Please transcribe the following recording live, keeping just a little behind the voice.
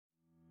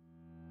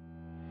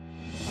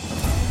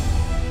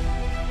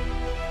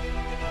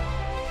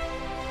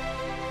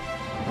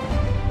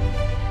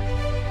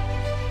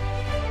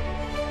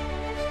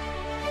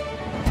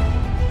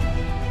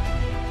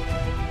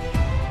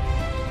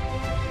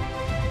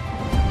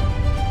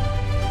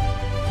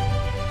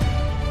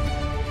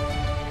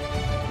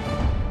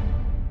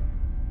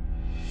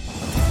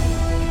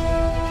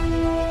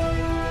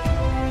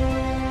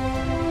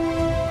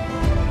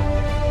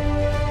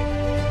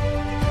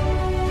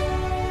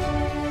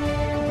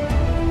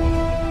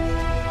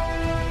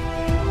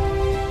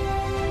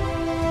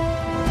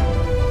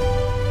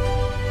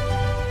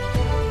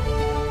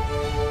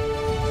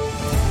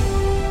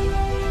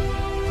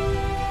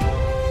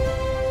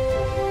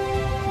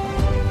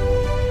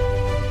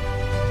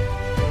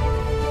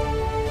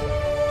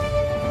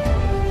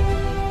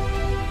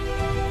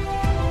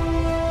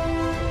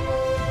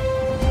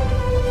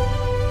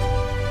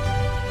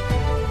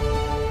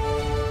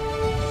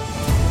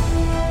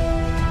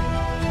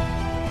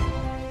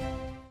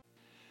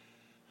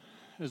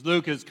As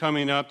Luke is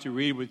coming up to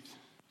read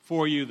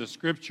for you the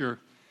scripture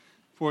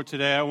for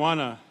today, I want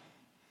to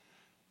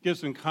give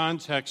some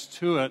context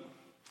to it.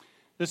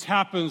 This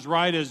happens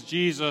right as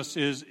Jesus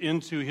is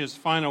into his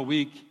final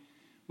week.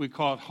 We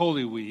call it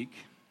Holy Week.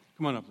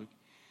 Come on up,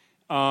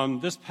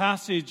 Luke. This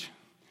passage,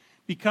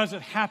 because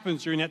it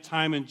happens during that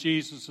time in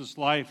Jesus'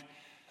 life,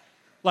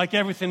 like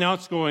everything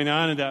else going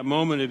on in that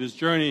moment of his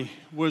journey,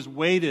 was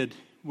weighted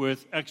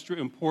with extra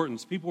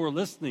importance. People were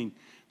listening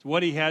to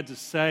what he had to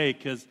say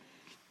because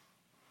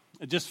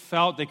it just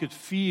felt they could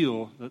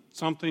feel that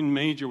something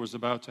major was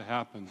about to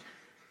happen.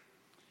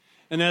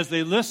 And as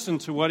they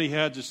listened to what he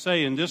had to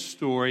say in this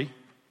story,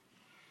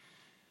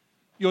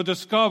 you'll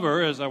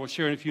discover, as I will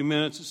share in a few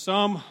minutes, that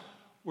some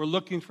were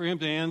looking for him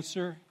to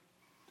answer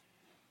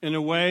in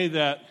a way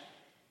that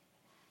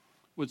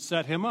would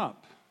set him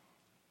up,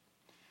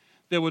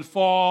 that would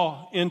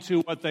fall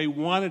into what they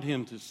wanted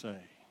him to say.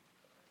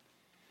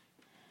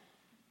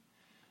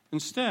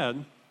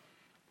 Instead,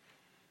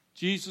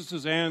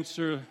 Jesus'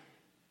 answer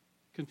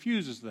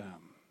confuses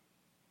them.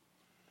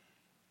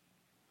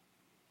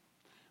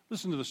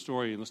 Listen to the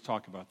story and let's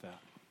talk about that.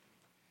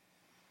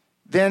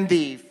 Then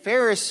the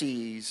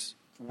Pharisees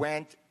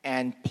went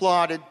and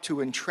plotted to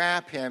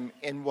entrap him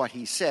in what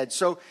he said.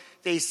 So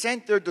they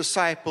sent their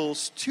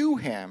disciples to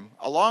him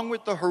along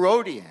with the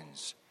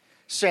Herodians,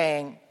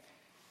 saying,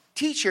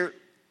 "Teacher,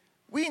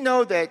 we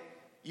know that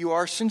you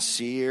are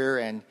sincere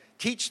and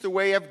teach the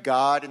way of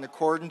God in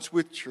accordance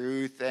with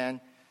truth and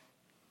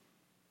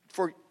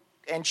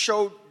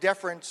show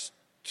deference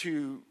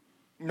to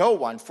no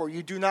one, for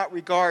you do not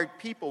regard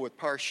people with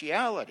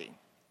partiality.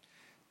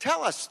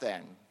 Tell us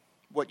then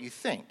what you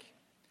think.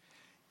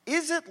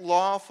 Is it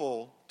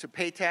lawful to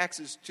pay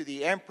taxes to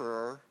the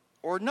emperor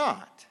or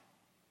not?"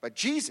 But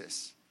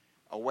Jesus,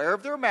 aware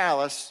of their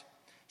malice,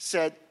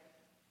 said,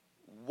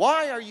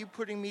 "Why are you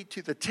putting me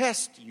to the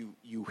test,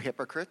 you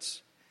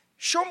hypocrites?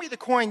 Show me the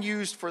coin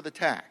used for the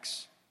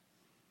tax."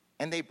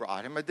 And they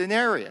brought him a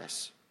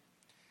denarius.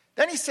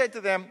 Then he said to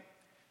them,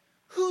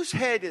 "Whose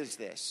head is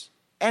this,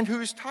 and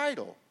whose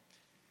title?"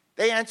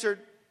 They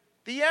answered,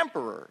 "The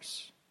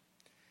emperor's."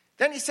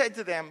 Then he said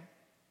to them,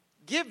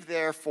 "Give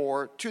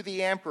therefore to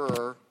the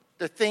emperor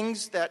the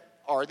things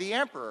that are the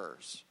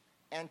emperor's,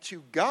 and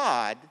to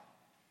God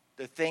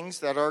the things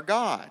that are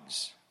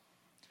God's."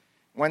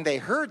 When they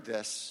heard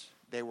this,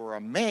 they were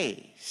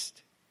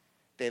amazed.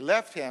 They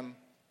left him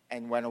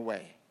and went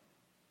away.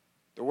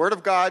 The word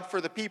of God for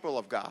the people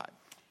of God.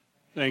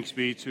 Thanks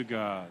be to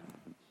God.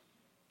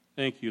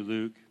 Thank you,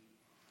 Luke.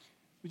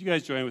 Would you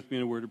guys join with me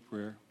in a word of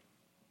prayer?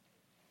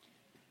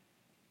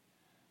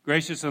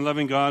 Gracious and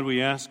loving God,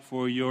 we ask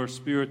for your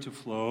Spirit to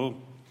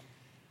flow,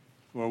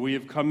 for we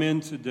have come in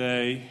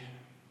today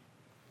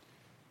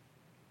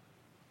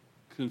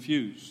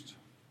confused.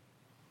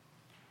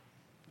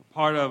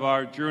 Part of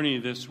our journey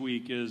this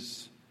week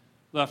has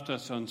left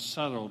us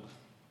unsettled.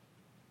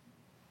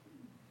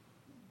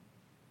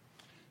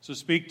 So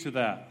speak to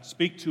that.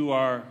 Speak to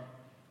our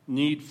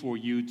need for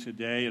you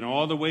today in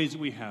all the ways that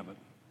we have it.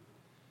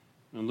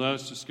 And let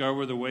us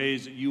discover the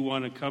ways that you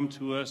want to come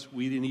to us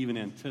we didn't even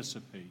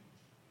anticipate.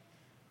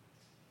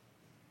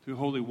 Through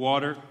holy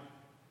water,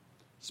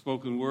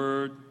 spoken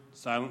word,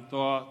 silent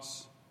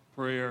thoughts,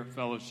 prayer,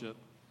 fellowship,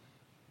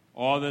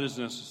 all that is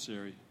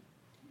necessary.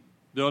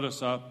 Build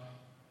us up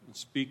and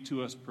speak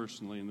to us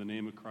personally in the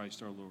name of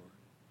Christ our Lord.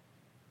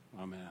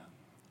 Amen.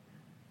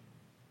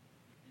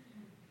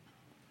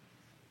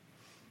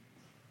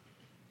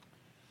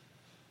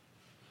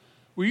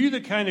 Were you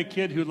the kind of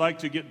kid who'd like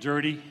to get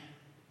dirty?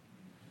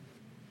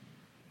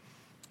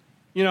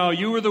 You know,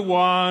 you were the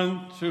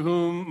one to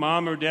whom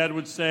mom or dad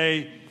would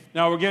say,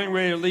 "Now we're getting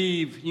ready to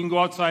leave. You can go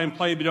outside and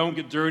play, but don't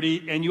get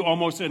dirty." And you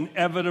almost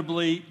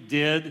inevitably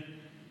did.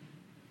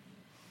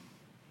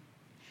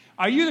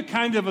 Are you the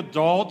kind of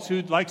adult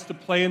who likes to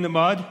play in the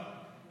mud?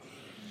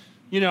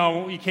 You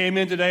know, you came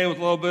in today with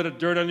a little bit of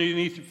dirt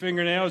underneath your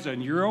fingernails,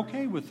 and you're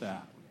okay with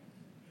that.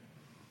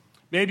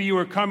 Maybe you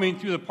were coming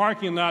through the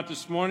parking lot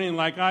this morning,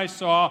 like I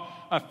saw,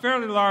 a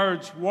fairly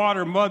large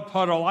water mud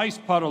puddle, ice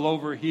puddle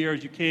over here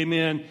as you came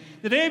in.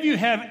 Did any of you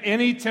have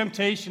any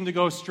temptation to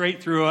go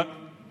straight through it?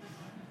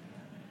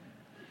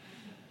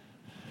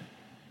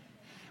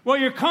 Well,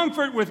 your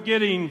comfort with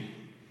getting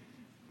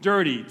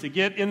dirty, to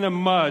get in the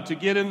mud, to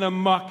get in the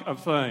muck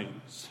of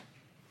things,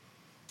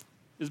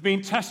 is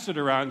being tested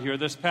around here.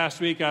 This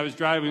past week, I was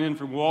driving in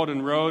from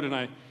Walden Road, and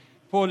I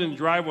pulled in the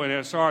driveway, and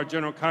I saw our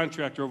general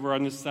contractor over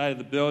on this side of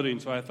the building,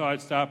 so I thought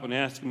I'd stop and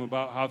ask him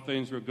about how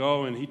things were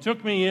going. He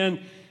took me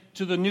in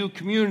to the new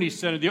community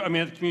center,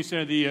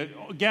 the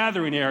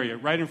gathering area,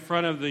 right in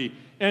front of the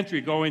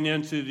entry going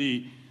into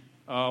the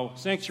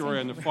sanctuary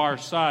on the far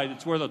side.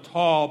 It's where the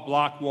tall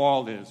block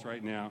wall is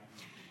right now.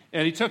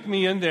 And he took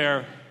me in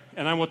there,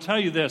 and I will tell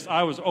you this,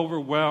 I was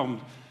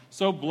overwhelmed,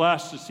 so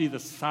blessed to see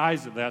the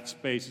size of that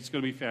space. It's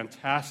going to be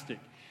fantastic.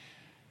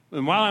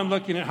 And while I'm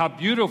looking at how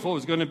beautiful it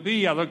was going to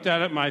be, I looked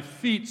at it, my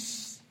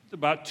feet's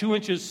about 2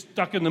 inches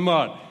stuck in the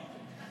mud.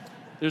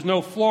 There's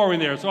no flooring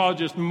there, it's all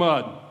just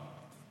mud.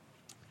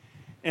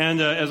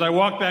 And as I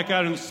walked back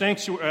out in the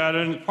sanctuary, out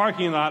in the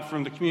parking lot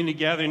from the community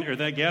gathering, or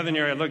that gathering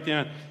area, I looked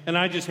down, and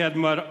I just had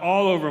mud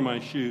all over my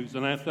shoes.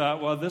 And I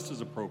thought, well, this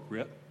is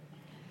appropriate.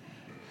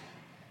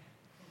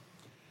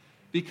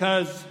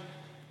 Because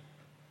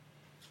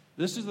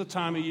this is the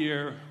time of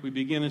year we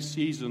begin a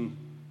season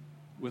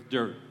with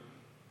dirt.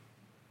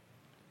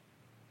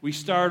 We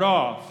start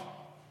off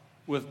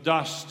with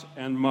dust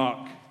and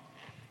muck,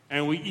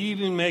 and we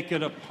even make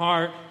it a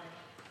part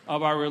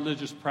of our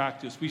religious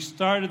practice. We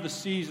started the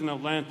season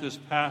of Lent this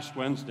past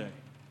Wednesday.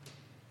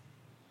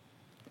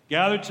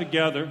 Gathered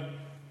together,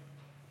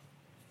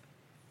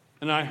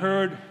 and I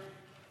heard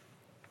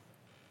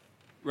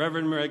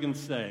Reverend Reagan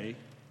say,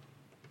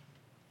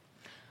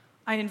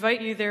 I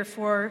invite you,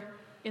 therefore,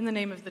 in the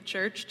name of the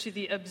Church, to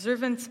the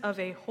observance of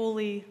a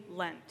holy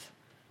Lent,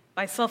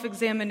 by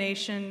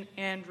self-examination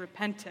and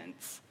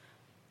repentance,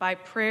 by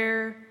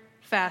prayer,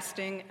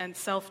 fasting, and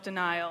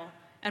self-denial,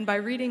 and by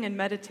reading and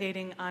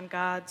meditating on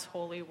God's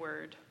holy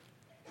word.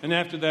 And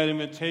after that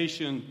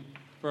invitation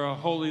for a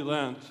holy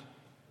Lent,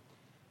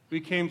 we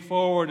came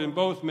forward, and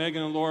both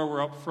Megan and Laura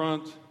were up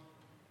front,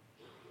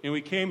 and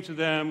we came to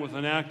them with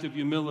an act of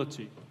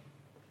humility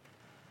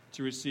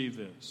to receive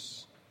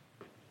this.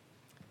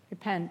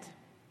 Repent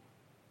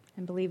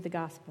and believe the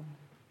gospel.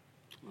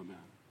 Amen.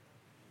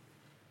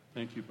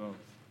 Thank you both.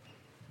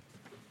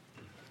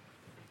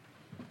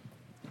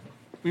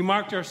 We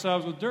marked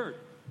ourselves with dirt.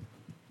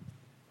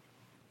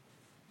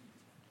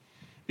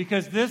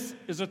 Because this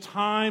is a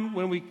time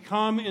when we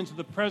come into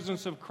the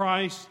presence of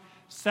Christ,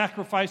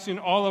 sacrificing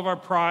all of our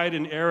pride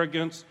and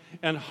arrogance,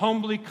 and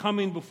humbly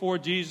coming before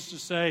Jesus to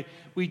say,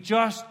 we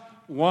just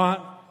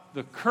want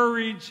the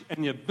courage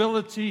and the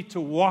ability to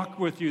walk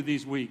with you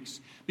these weeks.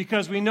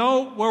 Because we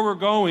know where we're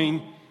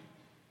going.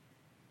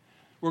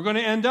 We're going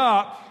to end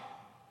up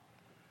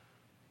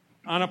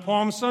on a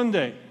Palm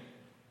Sunday.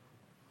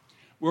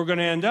 We're going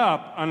to end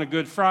up on a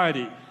Good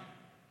Friday.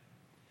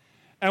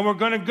 And we're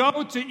going to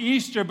go to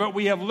Easter, but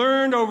we have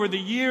learned over the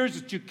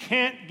years that you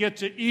can't get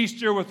to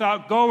Easter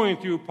without going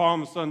through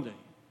Palm Sunday,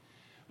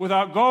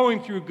 without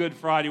going through Good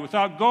Friday,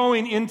 without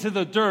going into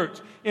the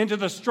dirt, into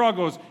the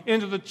struggles,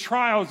 into the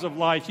trials of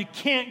life. You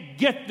can't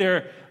get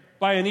there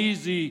by an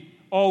easy,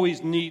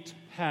 always neat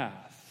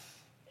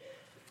path.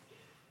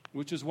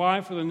 Which is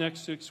why for the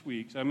next 6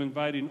 weeks, I'm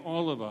inviting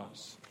all of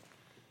us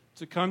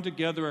to come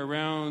together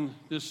around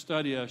this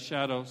study of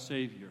Shadow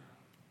Savior.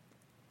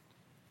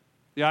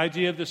 The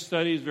idea of this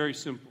study is very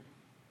simple.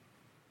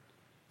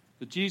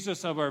 The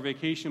Jesus of our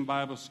Vacation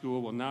Bible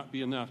School will not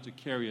be enough to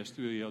carry us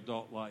through the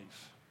adult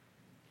life.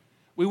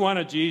 We want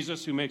a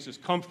Jesus who makes us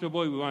comfortable.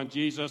 We want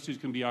Jesus who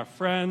can be our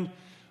friend.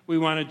 We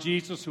want a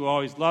Jesus who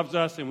always loves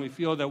us, and we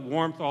feel that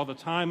warmth all the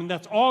time. And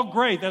that's all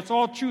great. That's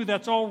all true.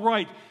 That's all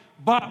right.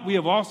 But we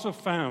have also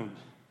found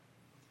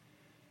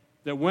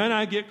that when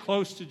I get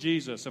close to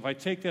Jesus, if I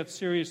take that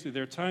seriously,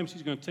 there are times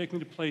he's going to take me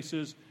to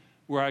places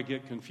where I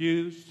get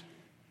confused,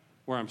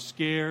 where I'm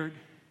scared,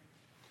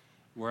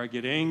 where I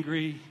get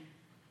angry,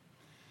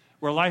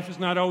 where life is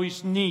not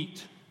always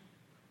neat,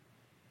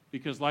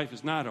 because life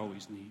is not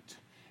always neat.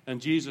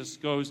 And Jesus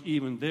goes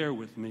even there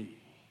with me.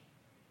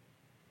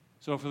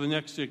 So for the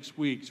next 6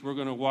 weeks, we're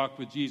going to walk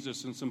with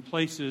Jesus in some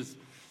places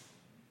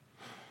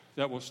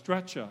that will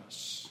stretch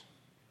us,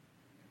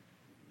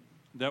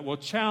 that will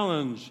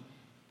challenge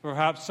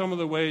perhaps some of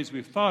the ways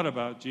we've thought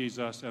about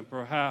Jesus, and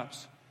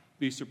perhaps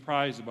be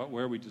surprised about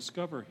where we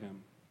discover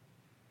him.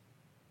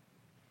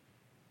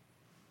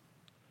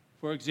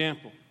 For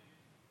example,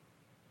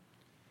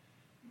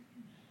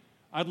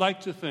 I'd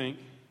like to think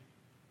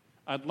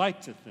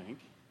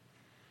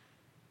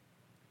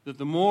that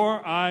the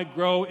more I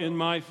grow in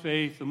my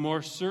faith, the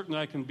more certain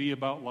I can be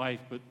about life,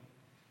 but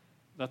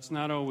that's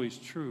not always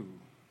true.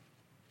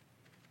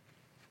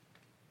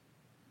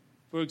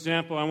 For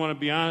example, I want to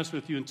be honest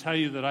with you and tell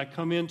you that I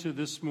come into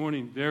this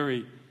morning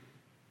very,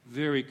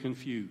 very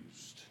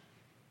confused.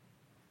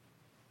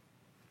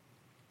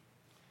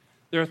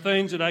 There are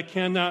things that I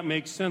cannot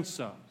make sense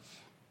of,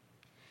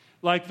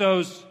 like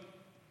those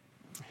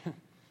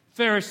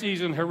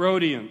Pharisees and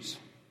Herodians.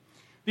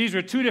 These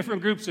are two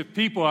different groups of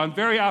people on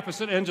very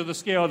opposite ends of the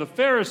scale. The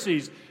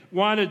Pharisees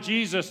wanted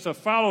Jesus to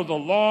follow the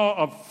law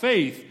of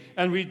faith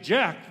and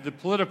reject the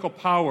political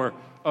power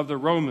of the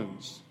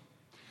Romans.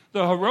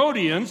 The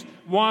Herodians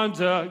wanted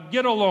to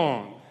get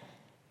along,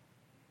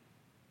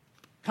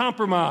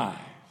 compromise.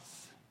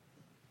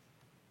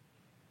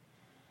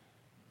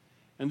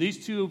 And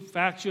these two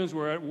factions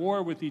were at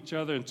war with each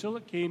other until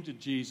it came to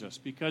Jesus,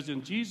 because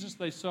in Jesus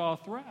they saw a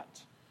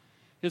threat.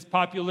 His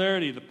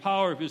popularity, the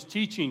power of his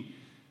teaching,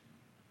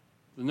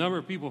 the number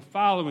of people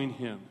following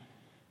him.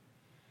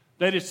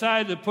 They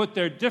decided to put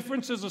their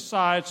differences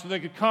aside so they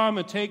could come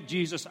and take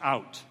Jesus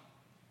out.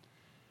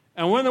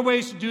 And one of the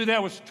ways to do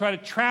that was to try to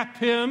trap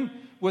him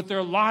with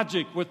their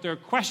logic, with their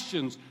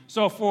questions.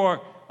 So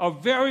for a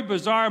very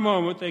bizarre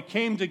moment, they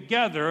came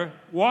together,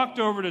 walked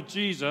over to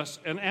Jesus,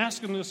 and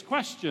asked him this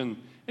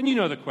question. And you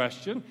know the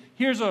question.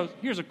 Here's a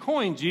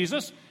coin,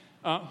 Jesus.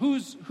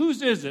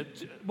 Whose is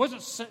it?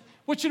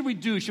 What should we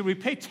do? Should we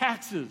pay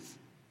taxes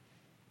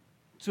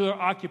to the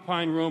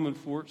occupying Roman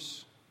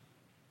force.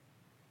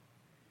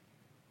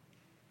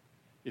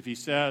 If he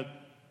said,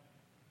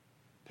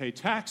 pay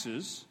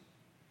taxes,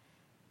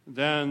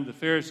 then the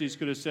Pharisees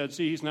could have said,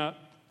 see, he's not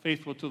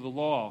faithful to the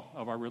law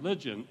of our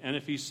religion. And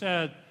if he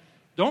said,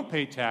 don't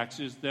pay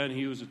taxes, then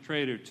he was a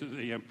traitor to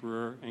the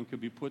emperor and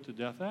could be put to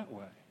death that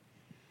way.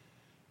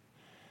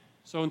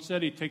 So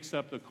instead, he takes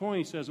up the coin.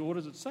 He says, well, what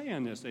does it say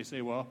on this? They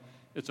say, well,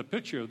 it's a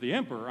picture of the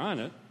emperor on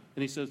it.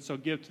 And he says, so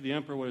give to the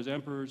emperor what is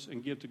emperor's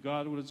and give to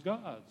God what is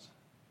God's.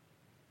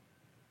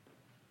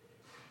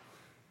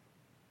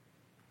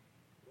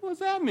 What does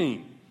that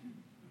mean?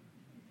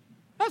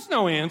 That's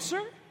no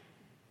answer.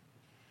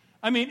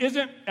 I mean,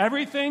 isn't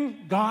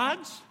everything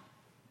God's?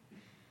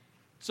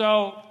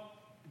 So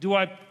do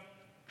I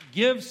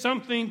give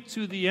something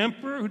to the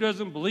emperor who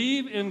doesn't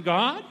believe in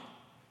God?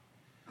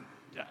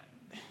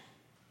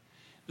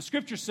 The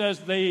scripture says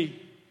they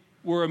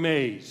were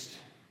amazed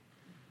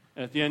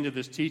at the end of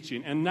this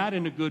teaching, and not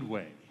in a good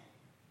way.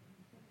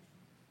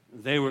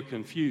 They were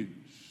confused.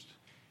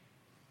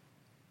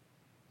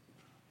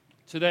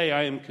 Today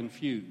I am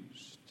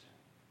confused.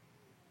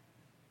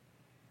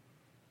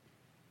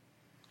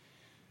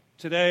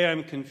 Today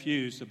I'm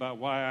confused about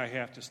why I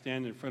have to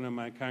stand in front of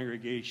my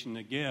congregation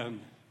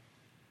again,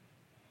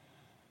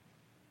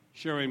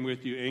 sharing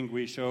with you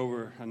anguish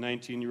over a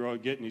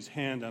 19-year-old getting his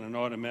hand on an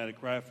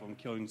automatic rifle and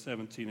killing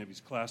 17 of his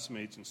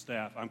classmates and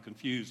staff. I'm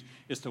confused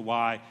as to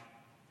why,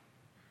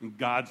 in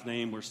God's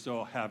name, we're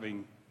still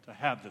having to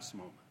have this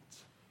moment.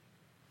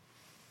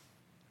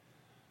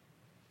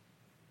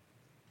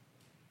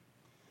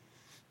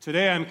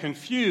 Today I'm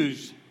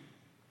confused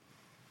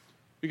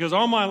because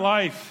all my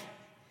life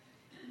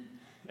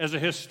as a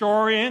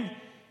historian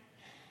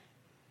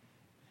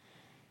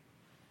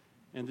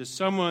and as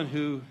someone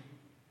who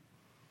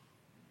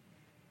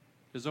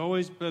has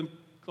always been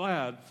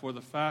glad for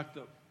the fact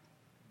that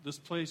this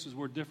place is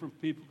where different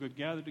people could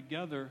gather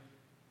together.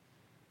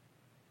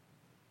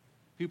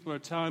 People are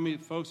telling me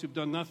that folks who've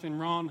done nothing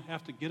wrong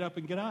have to get up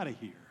and get out of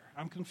here.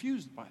 I'm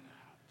confused by that.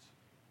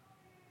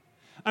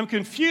 I'm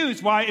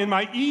confused why in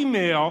my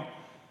email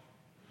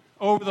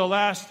over the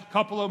last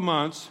couple of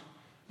months,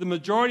 the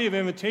majority of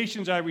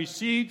invitations I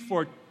received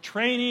for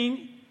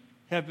training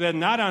have been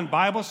not on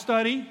Bible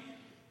study,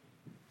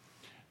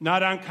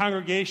 not on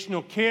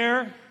congregational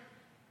care,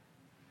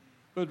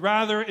 but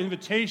rather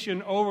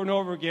invitation over and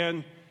over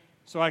again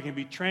so I can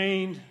be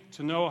trained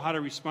to know how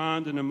to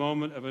respond in a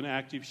moment of an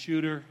active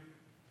shooter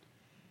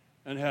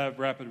and have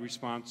rapid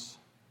response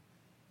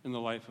in the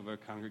life of our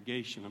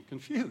congregation. I'm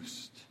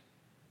confused.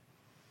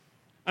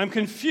 I'm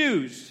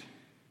confused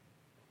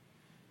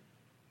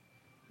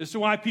as to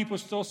why people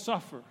still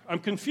suffer. I'm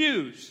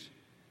confused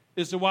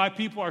as to why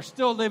people are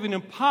still living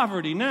in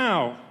poverty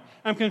now.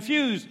 I'm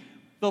confused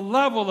the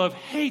level of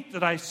hate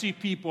that I see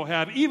people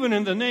have, even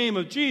in the name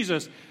of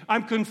Jesus.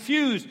 I'm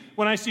confused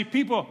when I see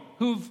people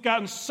who've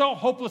gotten so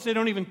hopeless they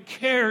don't even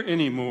care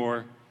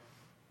anymore.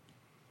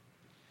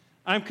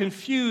 I'm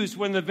confused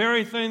when the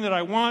very thing that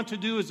I want to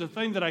do is the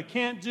thing that I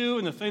can't do,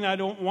 and the thing I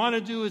don't want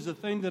to do is the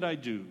thing that I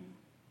do.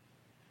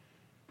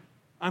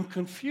 I'm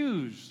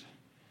confused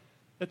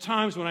at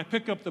times when I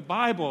pick up the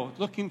Bible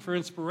looking for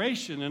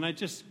inspiration and I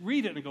just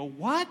read it and I go,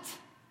 what?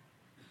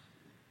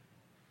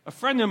 A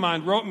friend of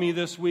mine wrote me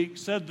this week,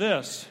 said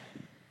this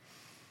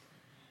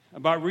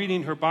about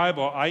reading her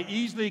Bible. I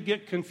easily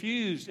get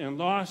confused and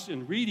lost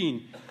in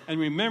reading and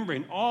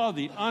remembering all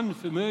the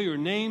unfamiliar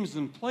names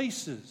and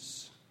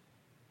places.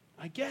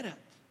 I get it.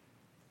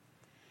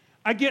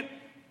 I get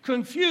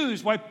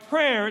confused why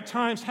prayer at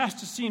times has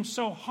to seem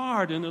so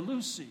hard and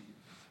elusive.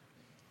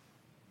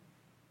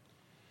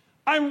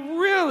 I'm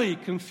really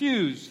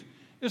confused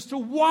as to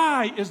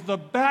why is The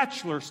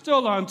Bachelor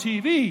still on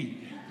TV?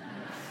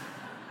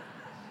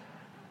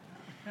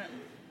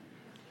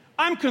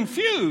 I'm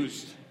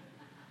confused.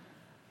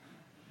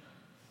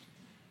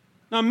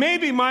 Now,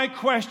 maybe my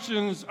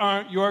questions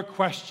aren't your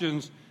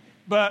questions,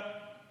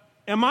 but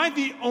am I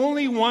the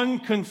only one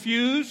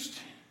confused?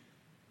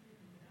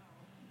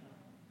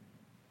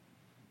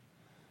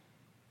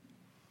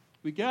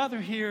 We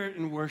gather here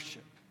in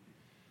worship.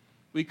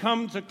 We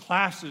come to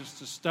classes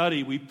to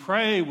study. We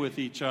pray with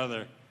each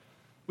other.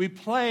 We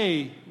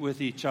play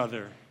with each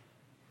other.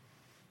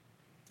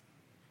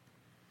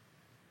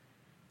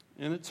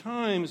 And at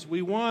times,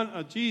 we want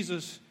a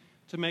Jesus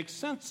to make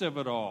sense of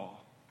it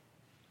all,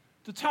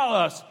 to tell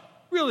us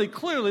really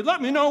clearly,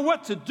 let me know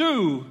what to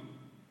do,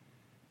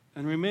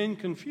 and remain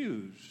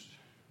confused.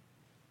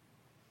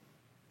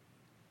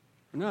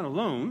 We're not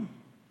alone.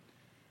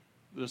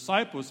 The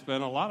disciples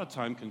spent a lot of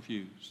time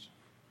confused.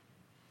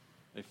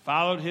 They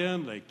followed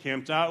him, they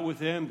camped out with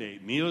him, they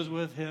ate meals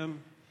with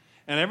him.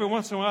 And every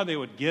once in a while they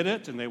would get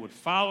it and they would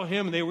follow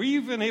him. And they were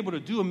even able to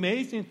do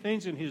amazing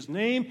things in his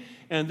name.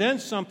 And then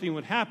something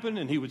would happen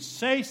and he would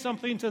say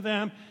something to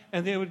them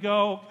and they would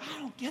go, I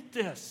don't get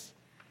this.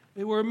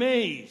 They were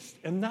amazed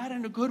and not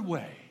in a good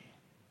way.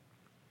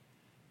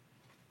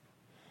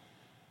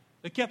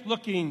 They kept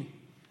looking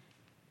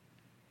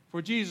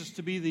for Jesus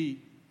to be the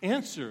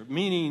answer,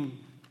 meaning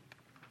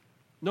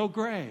no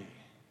gray.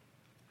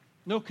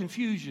 no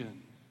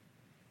confusion.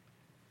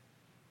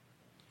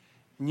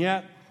 And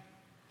yet,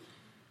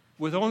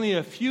 with only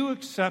a few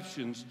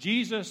exceptions,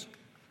 Jesus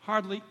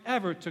hardly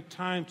ever took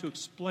time to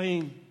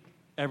explain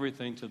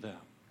everything to them.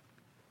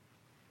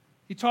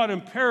 He taught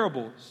in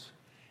parables,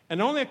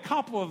 and only a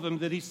couple of them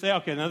did he say,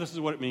 okay, now this is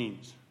what it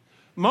means.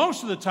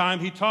 Most of the time,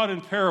 he taught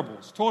in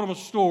parables, told them a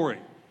story.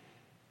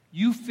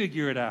 You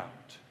figure it out.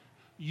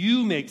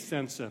 You make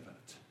sense of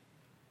it.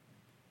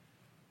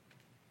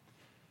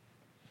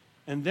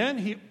 And then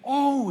he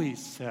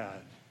always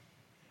said,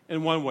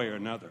 in one way or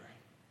another,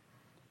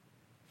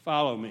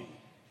 follow me.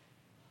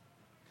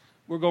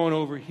 We're going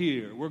over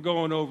here. We're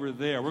going over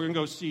there. We're going to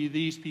go see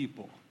these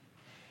people.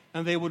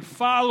 And they would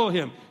follow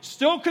him,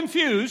 still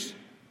confused.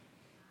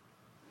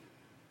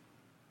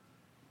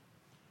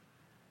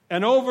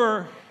 And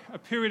over a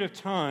period of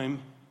time,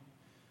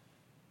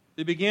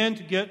 they began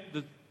to get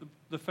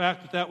the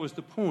fact that that was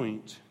the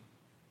point.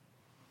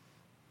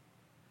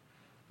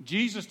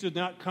 Jesus did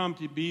not come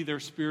to be their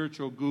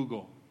spiritual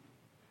Google.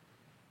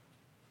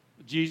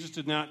 Jesus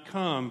did not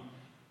come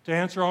to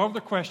answer all of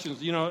the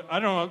questions. You know, I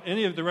don't know if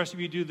any of the rest of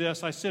you do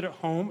this. I sit at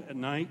home at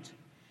night,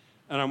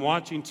 and I'm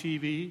watching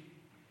TV,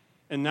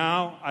 and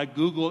now I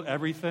Google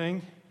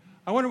everything.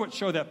 I wonder what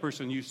show that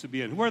person used to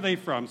be in. Where are they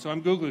from? So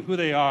I'm Googling who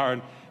they are,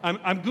 and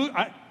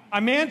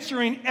I'm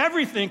answering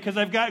everything because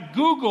I've got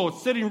Google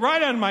sitting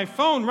right on my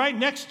phone, right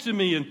next to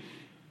me, and it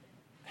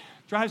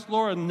drives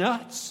Laura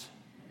nuts.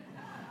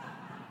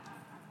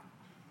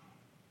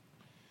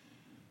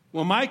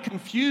 Well, my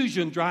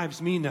confusion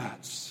drives me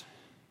nuts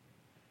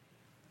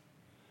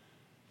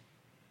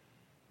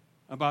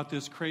about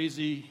this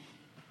crazy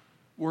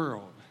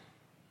world.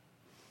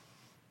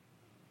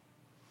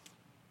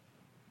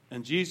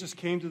 And Jesus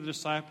came to the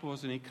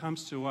disciples, and he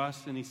comes to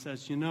us, and he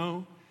says, you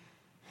know,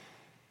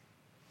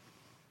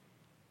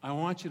 I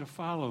want you to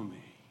follow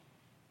me.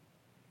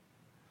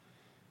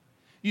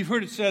 You've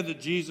heard it said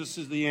that Jesus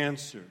is the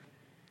answer.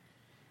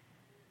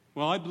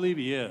 Well, I believe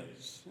he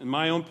is. In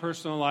my own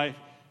personal life,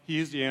 he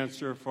is the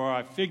answer, for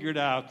I figured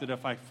out that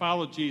if I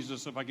follow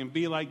Jesus, if I can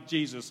be like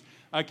Jesus,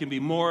 I can be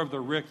more of the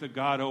Rick that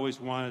God always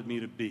wanted me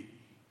to be.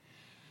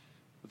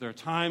 But there are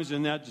times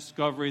in that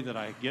discovery that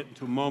I get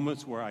into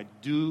moments where I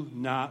do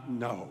not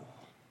know.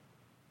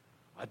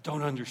 I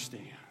don't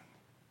understand.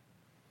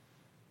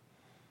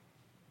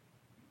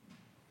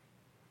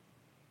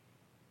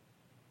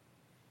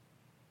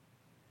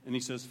 And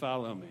he says,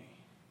 follow me.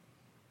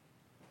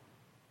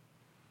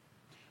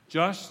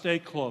 Just stay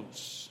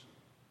close.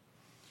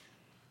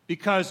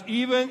 Because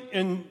even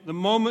in the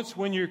moments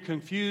when you're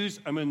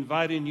confused, I'm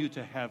inviting you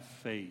to have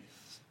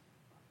faith.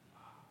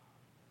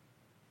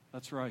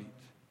 That's right.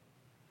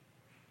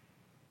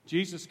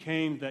 Jesus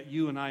came that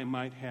you and I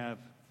might have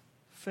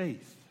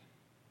faith.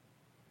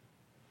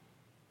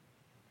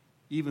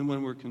 Even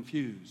when we're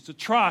confused. To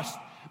trust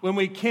when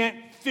we can't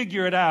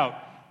figure it out,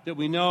 that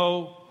we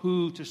know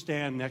who to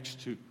stand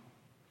next to.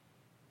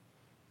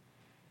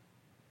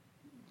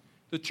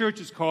 The church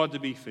is called to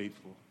be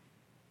faithful.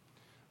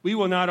 We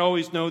will not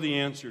always know the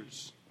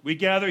answers. We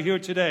gather here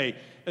today,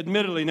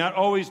 admittedly, not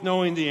always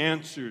knowing the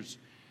answers.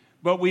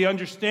 But we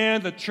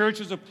understand the church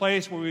is a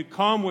place where we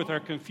come with our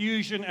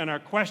confusion and our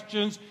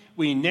questions.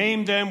 We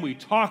name them, we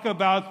talk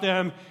about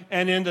them,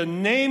 and in the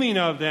naming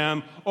of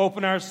them,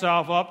 open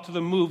ourselves up to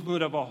the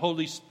movement of a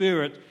Holy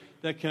Spirit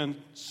that can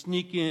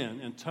sneak in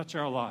and touch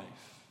our life.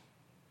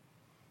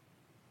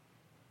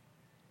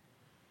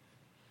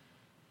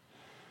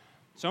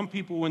 Some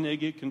people, when they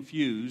get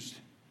confused,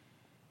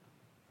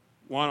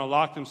 want to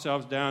lock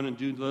themselves down and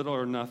do little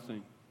or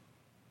nothing.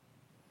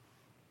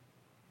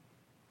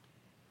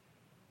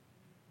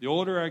 The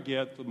older I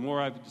get, the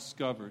more I've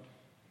discovered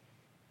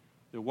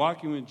that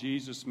walking with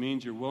Jesus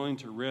means you're willing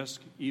to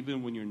risk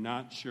even when you're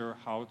not sure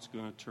how it's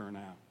going to turn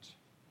out.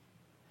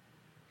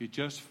 You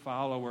just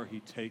follow where he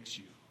takes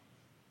you.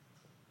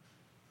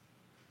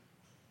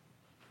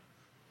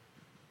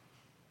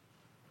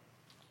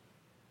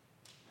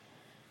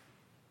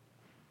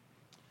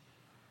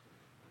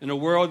 In a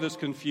world that's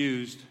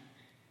confused,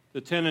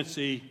 the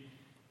tendency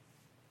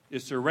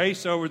is to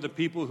race over the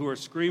people who are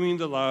screaming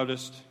the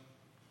loudest,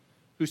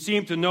 who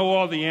seem to know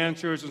all the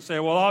answers, and say,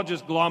 well, I'll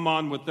just glom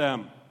on with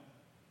them.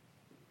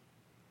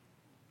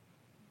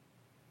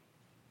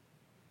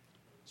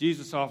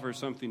 Jesus offers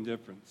something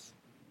different.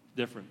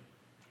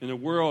 In a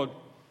world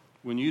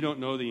when you don't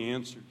know the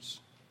answers,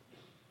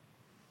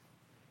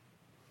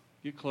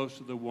 get close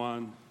to the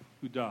one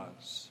who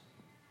does,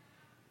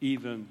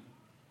 even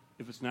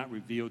if it's not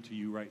revealed to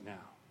you right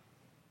now.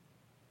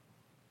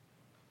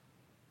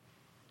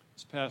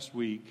 This past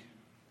week,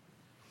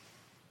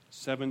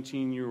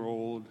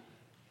 17-year-old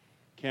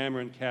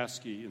Cameron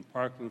Caskey in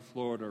Parkland,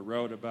 Florida,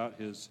 wrote about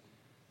his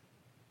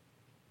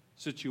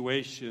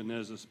situation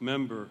as a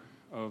member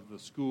of the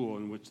school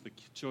in which the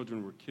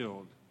children were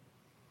killed.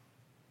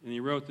 And he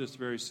wrote this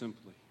very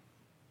simply.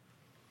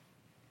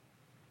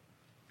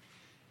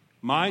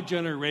 My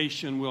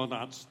generation will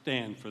not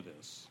stand for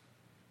this.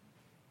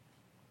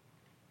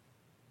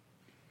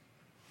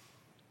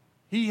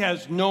 He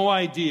has no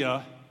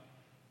idea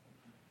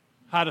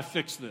how to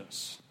fix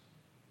this.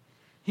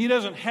 He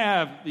doesn't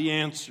have the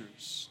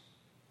answers.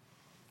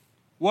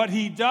 What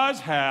he does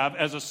have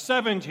as a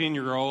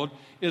 17-year-old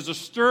is a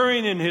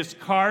stirring in his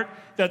heart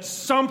that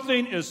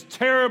something is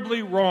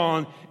terribly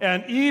wrong,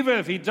 and even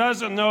if he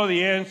doesn't know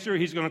the answer,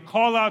 he's going to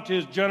call out to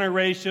his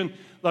generation,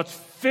 let's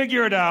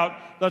figure it out,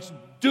 let's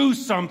do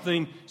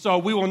something so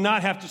we will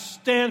not have to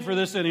stand for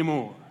this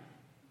anymore.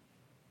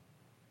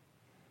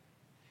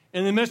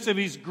 In the midst of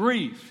his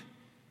grief,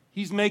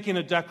 he's making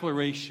a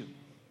declaration.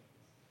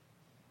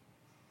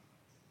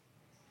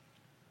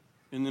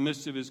 In the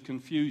midst of his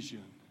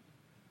confusion,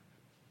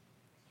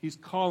 he's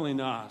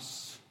calling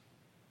us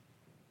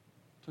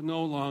to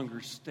no longer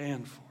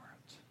stand for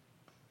it.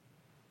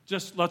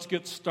 Just let's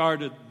get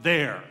started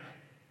there.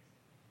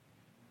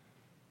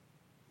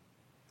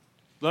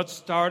 Let's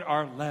start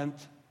our Lent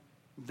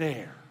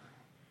there.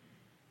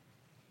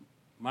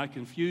 My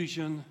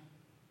confusion,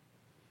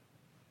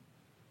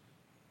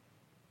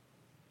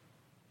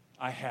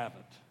 I have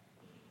it.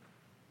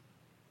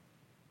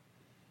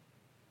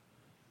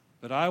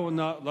 But I will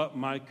not let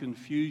my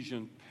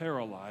confusion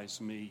paralyze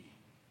me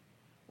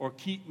or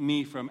keep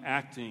me from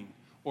acting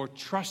or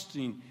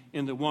trusting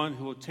in the one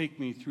who will take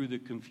me through the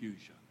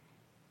confusion.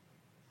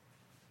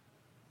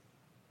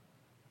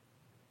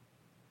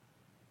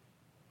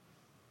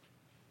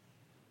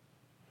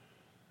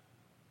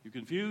 You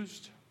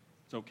confused?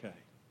 It's okay.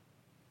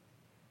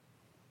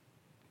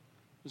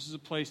 This is a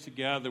place to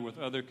gather with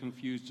other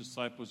confused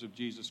disciples of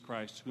Jesus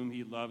Christ, whom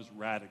he loves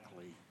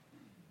radically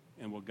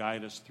and will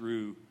guide us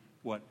through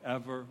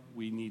whatever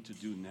we need to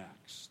do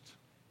next.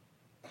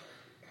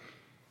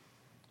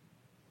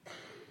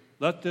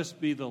 Let this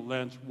be the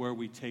Lent where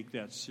we take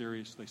that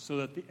seriously, so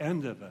that at the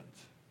end of it,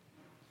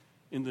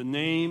 in the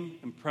name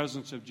and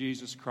presence of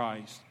Jesus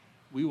Christ,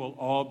 we will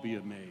all be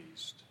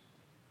amazed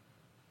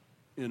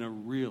in a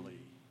really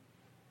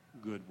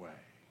good way.